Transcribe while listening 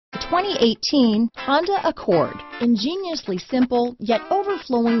2018 Honda Accord. Ingeniously simple, yet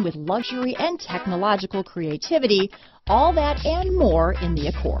overflowing with luxury and technological creativity, all that and more in the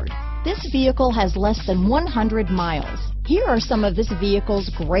Accord. This vehicle has less than 100 miles. Here are some of this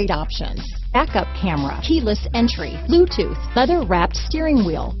vehicle's great options: backup camera, keyless entry, Bluetooth, leather-wrapped steering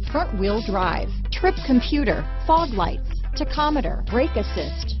wheel, front-wheel drive, trip computer, fog lights, tachometer, brake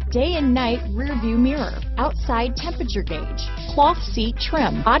assist, day and night rear view mirror, outside temperature gauge, cloth seat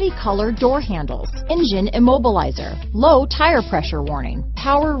trim, body color door handles, engine immobilizer, low tire pressure warning,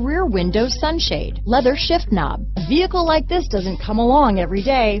 power rear window sunshade, leather shift knob. A vehicle like this doesn't come along every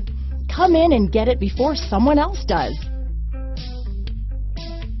day. Come in and get it before someone else does.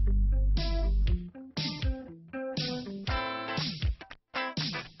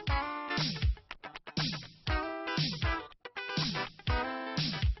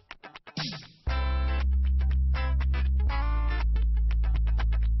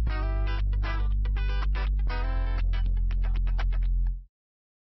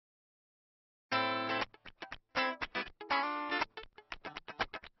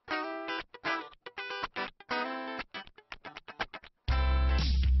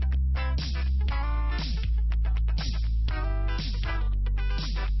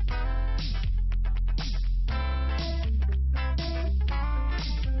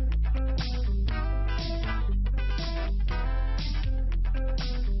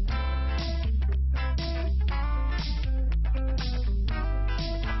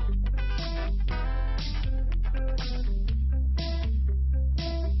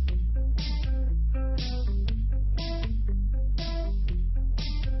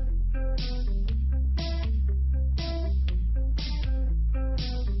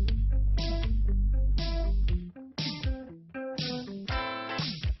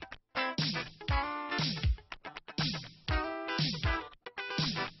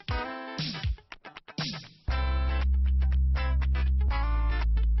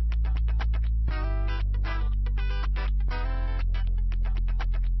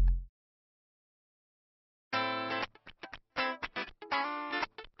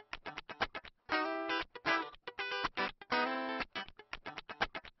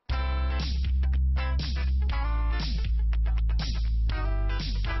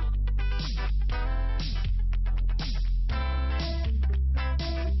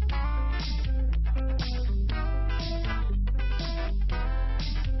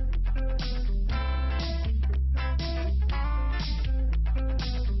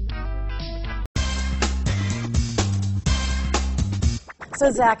 So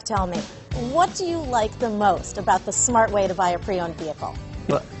Zach, tell me, what do you like the most about the smart way to buy a pre-owned vehicle?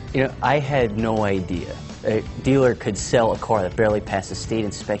 Well, I had no idea a dealer could sell a car that barely passed the state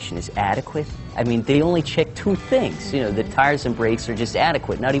inspection as adequate. I mean, they only check two things. The tires and brakes are just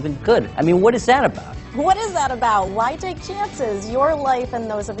adequate, not even good. I mean, what is that about? What is that about? Why take chances? Your life and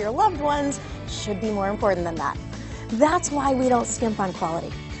those of your loved ones should be more important than that. That's why we don't skimp on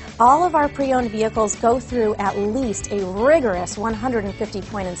quality. All of our pre-owned vehicles go through at least a rigorous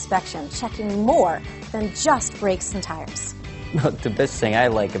 150-point inspection, checking more than just brakes and tires. The best thing I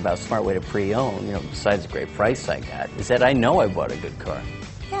like about Smart Way to Pre-Own, besides the great price I got, is that I know I bought a good car.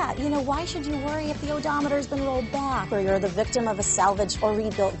 Yeah, why should you worry if the odometer's been rolled back, or you're the victim of a salvaged or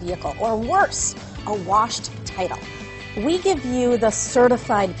rebuilt vehicle, or worse, a washed title? We give you the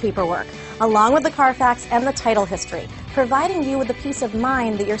certified paperwork, along with the Carfax and the title history, providing you with the peace of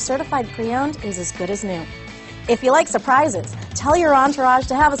mind that your certified pre-owned is as good as new. If you like surprises, tell your entourage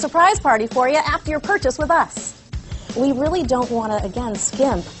to have a surprise party for you after your purchase with us. We really don't want to, again,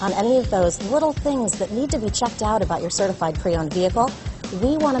 skimp on any of those little things that need to be checked out about your certified pre-owned vehicle.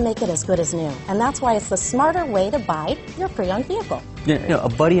 We want to make it as good as new, and that's why it's the smarter way to buy your pre-owned vehicle. A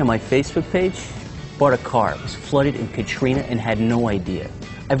buddy on my Facebook page bought a car, was flooded in Katrina, and had no idea.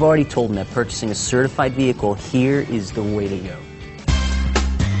 I've already told him that purchasing a certified vehicle here is the way to go.